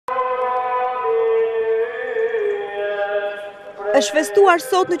Është festuar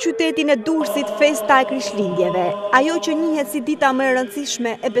sot në qytetin e Durrësit festa e Krishlindjeve, ajo që njihet si dita më e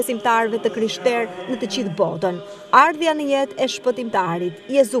rëndësishme e besimtarëve të krishterë në të gjithë botën, ardhja në jetë e shpëtimtarit,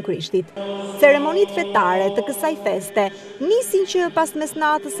 Jezu Krishtit. Ceremonitë fetare të kësaj feste nisin që pas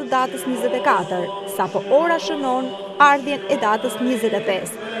mesnatës së datës 24, sapo ora shënon ardhjen e datës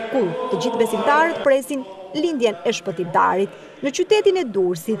 25, ku të gjithë besimtarët presin lindjen e shpëtimtarit. Në qytetin e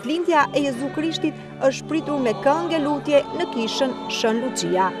Durrësit, lindja e Jezu Krishtit është pritur me këngë e lutje në Kishën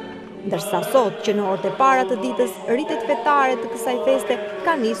Lutje. Ndërsa sot që në orët e para të ditës ritet fetare të kësaj feste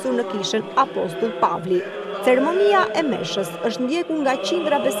ka nisur në Kishën Apostull Pavli. Ceremonia e meshës është ndjekur nga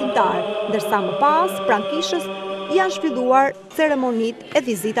qindra besimtarë, ndërsa më pas pranë kishës janë zhvilluar ceremonitë e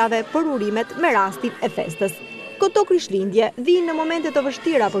vizitave për urimet me rastin e festës. Këto Krishlindje vinë në momente të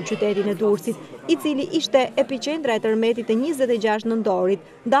vështira për qytetin e Durrësit, i cili ishte epiqendra e tërmetit të 26 nëntorit,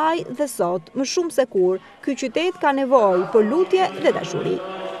 ndaj dhe sot, më shumë se kur, ky qytet ka nevojë për lutje dhe dashuri.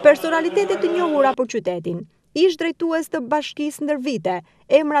 Personalitetet të njohura për qytetin, ish drejtues të bashkisë ndër vite,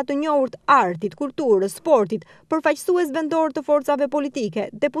 emra të njohur të artit, kulturës, sportit, përfaqësues vendor të forcave politike,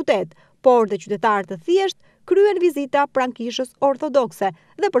 deputet, por dhe qytetarë të thjesht, kryen vizita pranë Kishës Orthodokse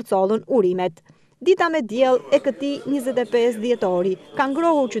dhe përcollën urimet. Dita me diell e këtij 25 dhjetori ka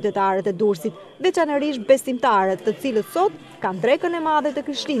ngrohur qytetarët e Durrësit, veçanërisht besimtarët, të cilët sot kanë drekën e madhe të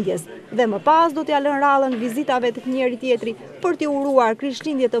Krishlindjes dhe më pas do t'ia lënë rallën vizitave të njëri tjetri për t'i uruar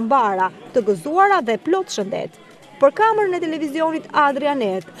Krishlindje të mbara, të gëzuara dhe plot shëndet. Për kamerën e televizionit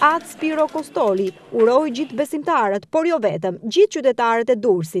Adrianet, Spiro Kostoli uroi gjithë besimtarët, por jo vetëm, gjithë qytetarët e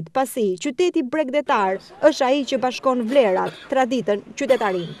Durrësit, pasi qyteti bregdetar është ai që bashkon vlerat, traditën,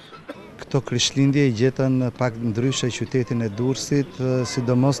 qytetarinë. Këto Krishlindje i gjetën pak ndryshe qytetin e Durrësit,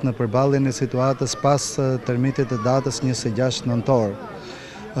 sidomos në përballjen e situatës pas tërmitit të datës 26 nëntor.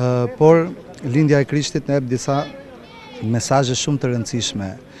 Por lindja e Krishtit na jep disa mesazhe shumë të rëndësishme.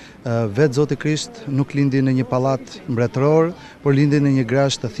 Vetë Zoti Krisht nuk lindi në një pallat mbretëror, por lindi në një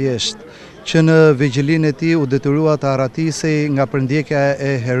grazh të thjeshtë, që në vegjëlinë e tij u detyrua të arratisej nga përndjekja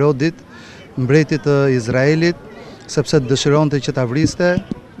e Herodit, mbretit të Izraelit, sepse dëshironte që ta vriste,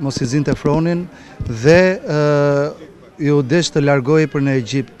 mos i zinte fronin dhe ju desh të largohej për në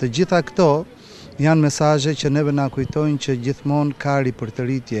Egjipt. Të gjitha këto janë mesazhe që neve na kujtojnë që gjithmonë ka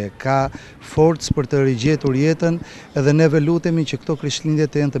ripërtëritje, ka forcë për të rigjetur jetën, edhe neve lutemi që këto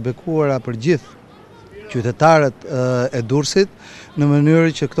Krishlindje të jenë të bekuara për gjithë qytetarët e Durrësit, në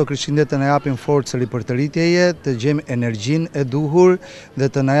mënyrë që këto Krishlindje të na japin forcë ripërtëritjeje, të gjejmë energjinë e duhur dhe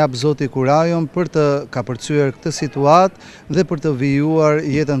të na jap Zoti kurajon për të kapërcyer këtë situatë dhe për të vijuar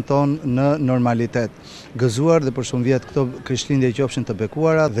jetën tonë në normalitet. Gëzuar dhe për shumë vjet këto Krishlindje qofshin të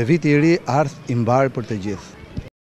bekuara dhe viti i ri ardh i mbar për të gjithë.